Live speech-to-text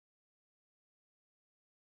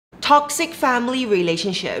Toxic family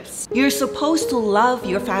relationships. You're supposed to love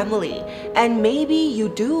your family, and maybe you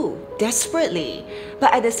do, desperately.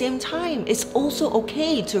 But at the same time, it's also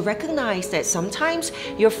okay to recognize that sometimes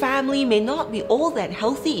your family may not be all that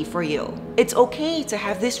healthy for you. It's okay to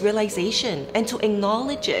have this realization and to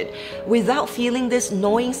acknowledge it without feeling this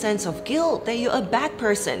gnawing sense of guilt that you're a bad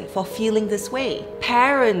person for feeling this way.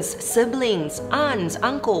 Parents, siblings, aunts,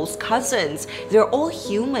 uncles, cousins, they're all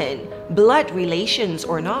human, blood relations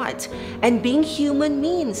or not. And being human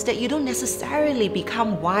means that you don't necessarily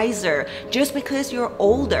become wiser just because you're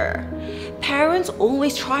older. Parents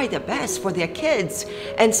always try their best for their kids,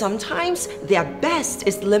 and sometimes their best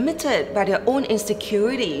is limited by their own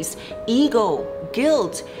insecurities, ego,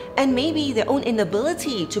 guilt, and maybe their own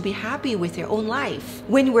inability to be happy with their own life.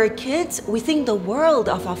 When we're kids, we think the world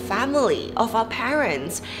of our family, of our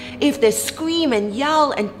parents. If they scream and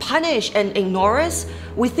yell and punish and ignore us,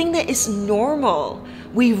 we think that it's normal.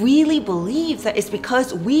 We really believe that it's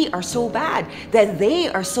because we are so bad, that they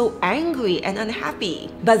are so angry and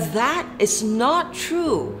unhappy. But that is not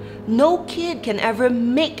true. No kid can ever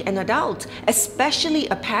make an adult, especially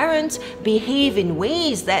a parent, behave in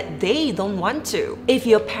ways that they don't want to. If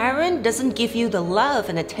your parent doesn't give you the love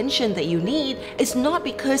and attention that you need, it's not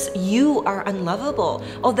because you are unlovable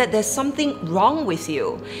or that there's something wrong with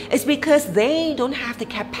you. It's because they don't have the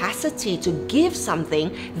capacity to give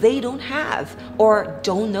something they don't have or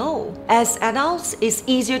don't know. As adults, it's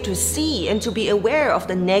easier to see and to be aware of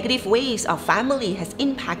the negative ways our family has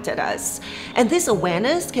impacted us. And this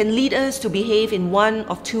awareness can lead us to behave in one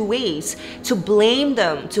of two ways: to blame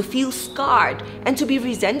them, to feel scarred, and to be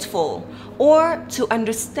resentful, or to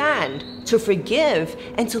understand, to forgive,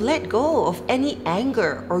 and to let go of any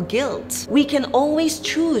anger or guilt. We can always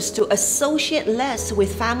choose to associate less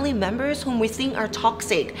with family members whom we think are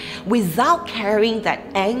toxic without carrying that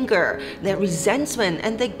anger, that resentment,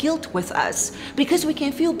 and the guilt with us, because we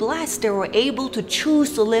can feel blessed that we're able to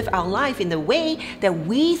choose to live our life in the way that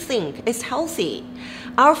we think is healthy.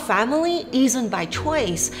 Our family isn't by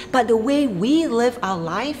choice, but the way we live our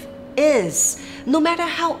life is. No matter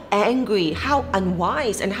how angry, how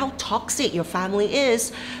unwise, and how toxic your family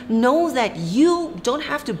is, know that you don't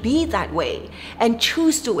have to be that way and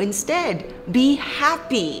choose to instead be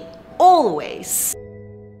happy always.